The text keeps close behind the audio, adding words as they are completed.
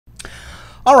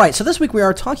Alright, so this week we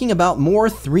are talking about more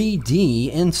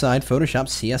 3D inside Photoshop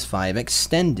CS5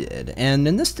 Extended. And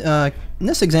in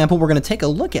this example, we're going to take a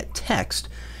look at text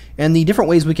and the different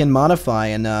ways we can modify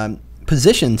and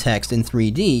position text in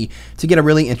 3D to get a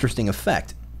really interesting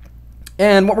effect.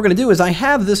 And what we're going to do is I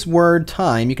have this word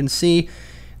time. You can see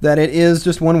that it is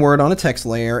just one word on a text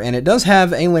layer, and it does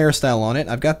have a layer style on it.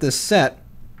 I've got this set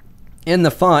in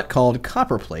the font called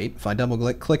Copperplate. If I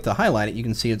double click to highlight it, you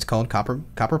can see it's called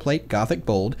Copperplate Gothic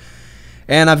Bold.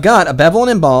 And I've got a bevel and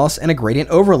emboss and a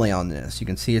gradient overlay on this. You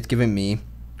can see it's giving me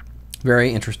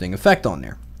very interesting effect on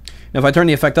there. Now if I turn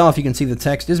the effect off, you can see the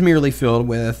text is merely filled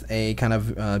with a kind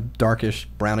of darkish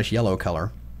brownish yellow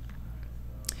color.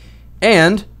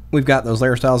 And we've got those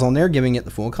layer styles on there giving it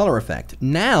the full color effect.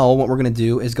 Now what we're going to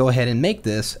do is go ahead and make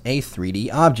this a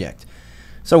 3D object.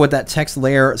 So with that text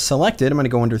layer selected, I'm going to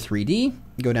go under 3D,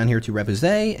 go down here to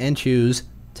repousse, and choose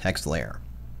text layer.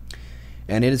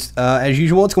 And it is, as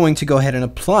usual, it's going to go ahead and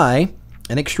apply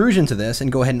an extrusion to this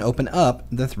and go ahead and open up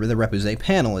the repousse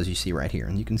panel, as you see right here.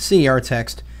 And you can see our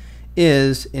text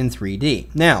is in 3D.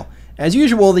 Now, as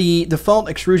usual, the default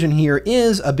extrusion here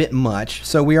is a bit much,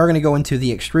 so we are going to go into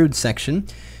the extrude section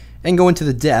and go into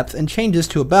the depth and change this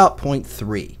to about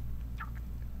 0.3.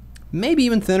 Maybe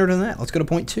even thinner than that. Let's go to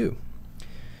 0.2.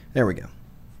 There we go.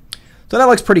 So that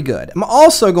looks pretty good. I'm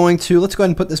also going to, let's go ahead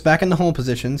and put this back in the home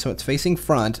position so it's facing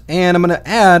front, and I'm going to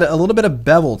add a little bit of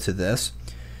bevel to this.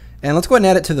 And let's go ahead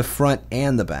and add it to the front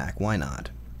and the back. Why not?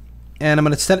 And I'm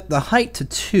going to set the height to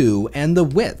 2 and the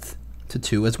width to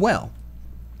 2 as well.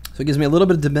 So it gives me a little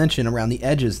bit of dimension around the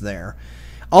edges there,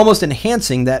 almost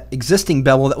enhancing that existing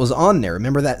bevel that was on there.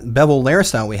 Remember that bevel layer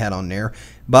style we had on there?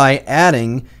 By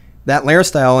adding that layer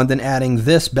style and then adding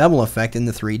this bevel effect in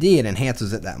the 3D, it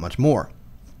enhances it that much more.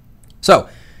 So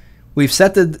we've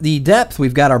set the depth,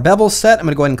 we've got our bevel set. I'm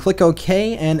going to go ahead and click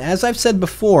OK, and as I've said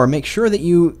before, make sure that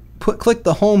you click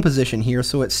the home position here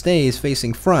so it stays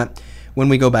facing front when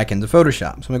we go back into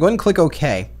Photoshop. So I'm going to go ahead and click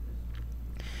OK.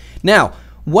 Now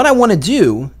what I want to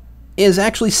do is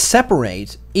actually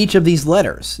separate each of these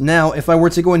letters. Now if I were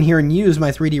to go in here and use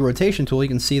my 3D rotation tool, you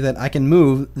can see that I can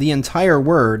move the entire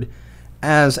word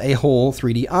as a whole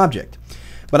 3D object.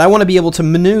 But I want to be able to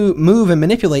move and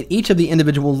manipulate each of the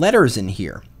individual letters in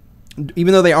here.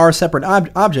 Even though they are separate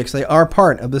objects, they are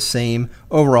part of the same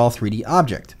overall 3D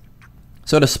object.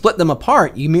 So to split them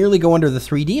apart, you merely go under the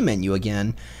 3D menu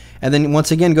again, and then once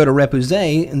again go to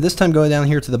repousse, and this time go down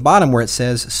here to the bottom where it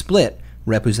says Split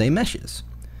Repousse Meshes.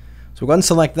 So we'll go ahead and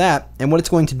select that, and what it's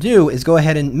going to do is go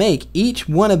ahead and make each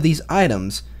one of these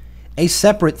items a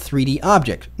separate 3D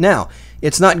object. Now,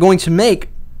 it's not going to make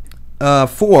as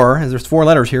there's 4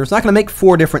 letters here, it's not going to make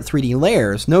 4 different 3D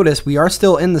layers. Notice we are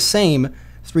still in the same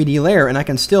 3D layer, and I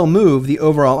can still move the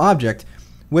overall object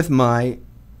with my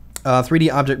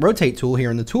 3D Object Rotate tool here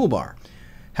in the toolbar.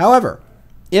 However,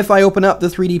 if I open up the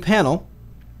 3D panel,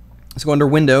 let's go under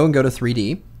Window and go to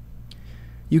 3D,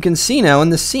 you can see now in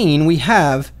the scene we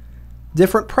have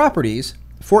different properties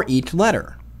for each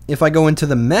letter. If I go into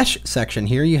the mesh section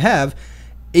here, you have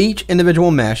each individual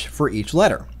mesh for each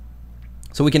letter.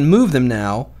 So we can move them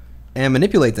now and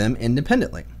manipulate them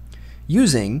independently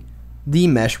using the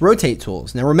mesh rotate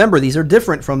tools. Now remember, these are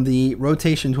different from the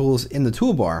rotation tools in the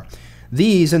toolbar.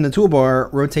 These in the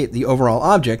toolbar rotate the overall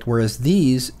object, whereas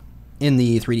these in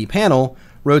the 3D panel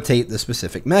rotate the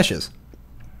specific meshes.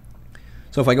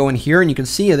 So if I go in here, and you can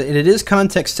see that it is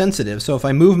context sensitive, so if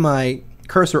I move my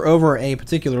cursor over a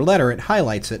particular letter, it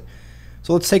highlights it.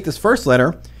 So let's take this first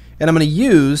letter, and I'm going to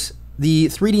use the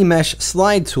 3D Mesh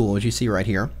Slide tool, as you see right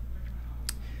here.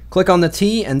 Click on the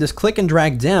T and just click and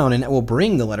drag down, and it will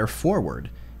bring the letter forward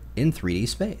in 3D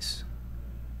space.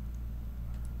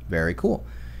 Very cool.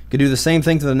 You can do the same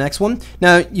thing to the next one.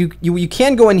 Now, you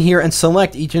can go in here and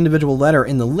select each individual letter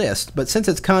in the list, but since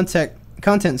it's content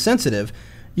sensitive,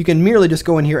 you can merely just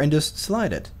go in here and just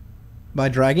slide it by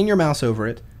dragging your mouse over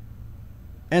it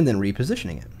and then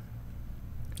repositioning it.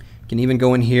 You can even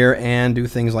go in here and do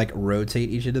things like rotate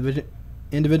each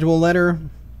individual letter,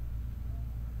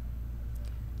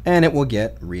 and it will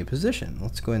get repositioned.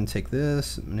 Let's go ahead and take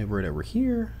this, maneuver it over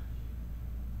here.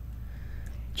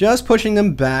 Just pushing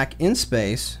them back in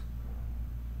space,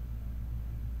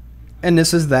 and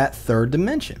this is that third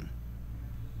dimension.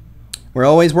 We're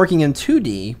always working in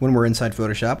 2D when we're inside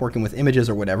Photoshop, working with images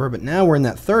or whatever, but now we're in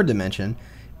that third dimension,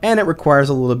 and it requires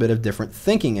a little bit of different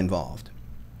thinking involved.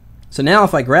 So now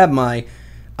if I grab my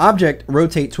Object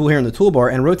Rotate tool here in the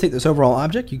toolbar and rotate this overall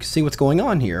object, you can see what's going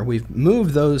on here. We've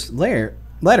moved those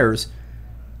letters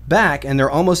back, and they're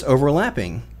almost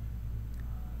overlapping,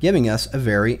 giving us a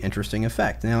very interesting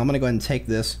effect. Now I'm going to go ahead and take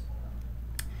this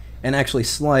and actually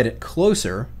slide it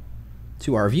closer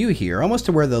to our view here, almost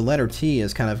to where the letter T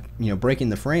is kind of, breaking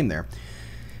the frame there.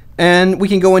 And we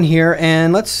can go in here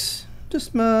and let's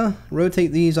just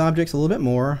rotate these objects a little bit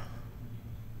more,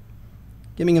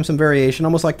 giving them some variation,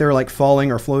 almost like they're like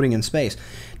falling or floating in space.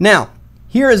 Now,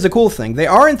 here is the cool thing. They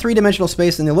are in three-dimensional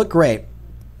space and they look great.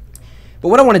 But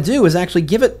what I want to do is actually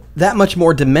give it that much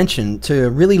more dimension to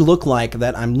really look like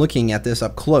that I'm looking at this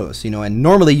up close, and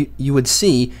normally you would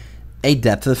see a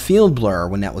depth of field blur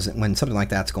when something like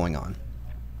that's going on.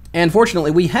 And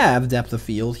fortunately, we have depth of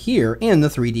field here in the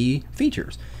 3D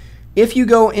features. If you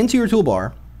go into your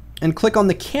toolbar and click on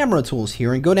the camera tools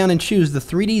here and go down and choose the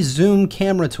 3D zoom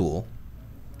camera tool,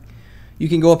 you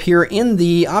can go up here in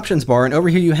the options bar, and over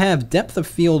here you have depth of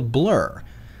field blur.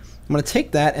 I'm going to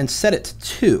take that and set it to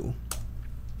 2.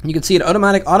 You can see it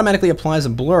automatically applies a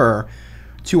blur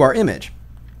to our image.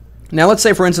 Now let's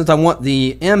say, for instance, I want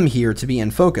the M here to be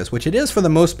in focus, which it is for the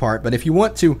most part, but if you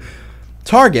want to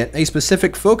target a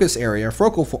specific focus area,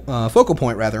 focal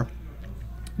point rather,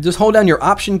 just hold down your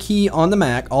Option key on the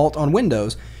Mac, Alt on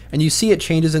Windows, and you see it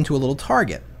changes into a little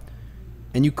target.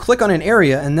 And you click on an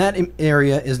area, and that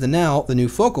area is now the new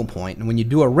focal point. And when you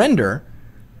do a render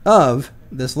of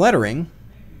this lettering,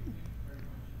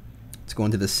 let's go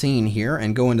into the scene here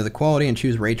and go into the quality and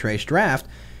choose Ray Trace Draft.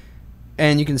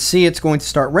 And you can see it's going to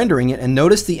start rendering it. And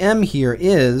notice the M here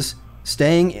is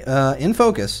staying in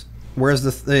focus,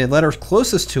 whereas the letters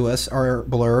closest to us are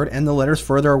blurred and the letters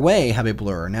further away have a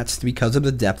blur. And that's because of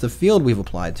the depth of field we've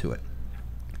applied to it,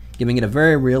 giving it a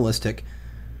very realistic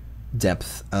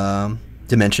depth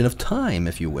dimension of time,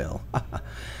 if you will.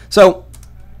 So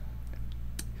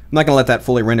I'm not going to let that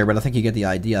fully render, but I think you get the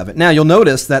idea of it. Now you'll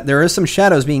notice that there is some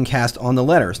shadows being cast on the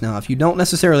letters. Now if you don't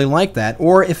necessarily like that,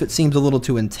 or if it seems a little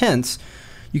too intense,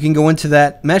 you can go into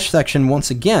that mesh section once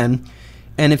again,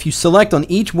 and if you select on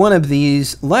each one of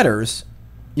these letters,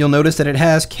 you'll notice that it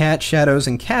has cat shadows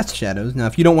and cast shadows. Now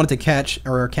if you don't want it to catch,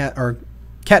 or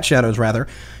cat shadows rather,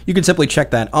 you can simply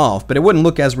check that off, but it wouldn't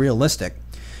look as realistic.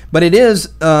 But it is,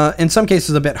 in some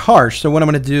cases, a bit harsh. So what I'm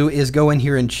going to do is go in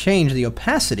here and change the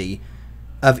opacity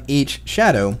of each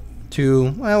shadow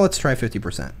to, well, let's try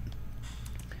 50%.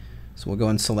 So we'll go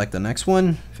and select the next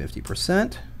one,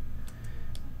 50%.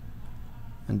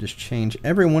 And just change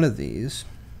every one of these.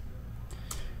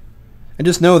 And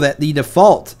just know that the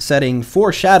default setting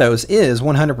for shadows is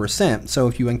 100%. So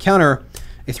if you encounter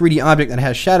a 3D object that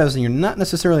has shadows and you're not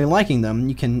necessarily liking them,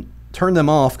 you can turn them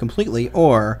off completely,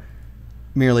 or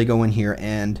merely go in here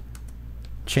and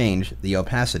change the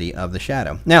opacity of the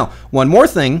shadow. Now, one more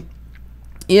thing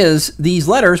is these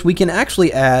letters, we can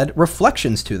actually add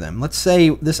reflections to them. Let's say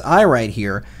this I right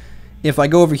here, if I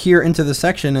go over here into the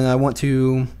section and I want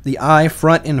to, the I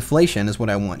front inflation is what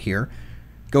I want here,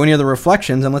 go near the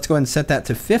reflections and let's go ahead and set that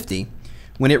to 50.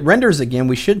 When it renders again,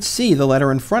 we should see the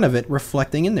letter in front of it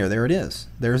reflecting in there. There it is.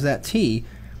 There's that T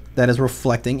that is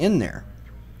reflecting in there.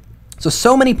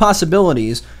 So many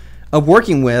possibilities of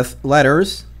working with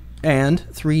letters and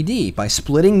 3D by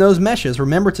splitting those meshes.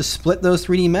 Remember to split those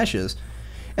 3D meshes.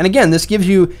 And again, this gives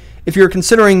you, if you're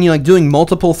considering doing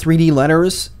multiple 3D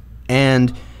letters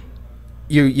and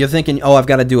you're thinking, oh, I've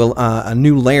got to do a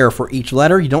new layer for each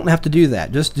letter, you don't have to do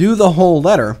that. Just do the whole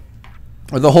letter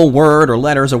or the whole word or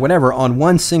letters or whatever on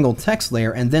one single text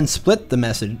layer, and then split the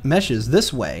meshes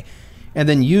this way, and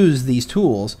then use these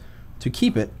tools to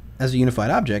keep it as a unified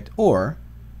object, or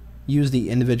use the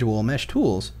individual mesh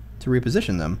tools to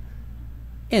reposition them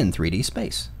in 3D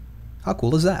space. How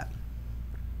cool is that?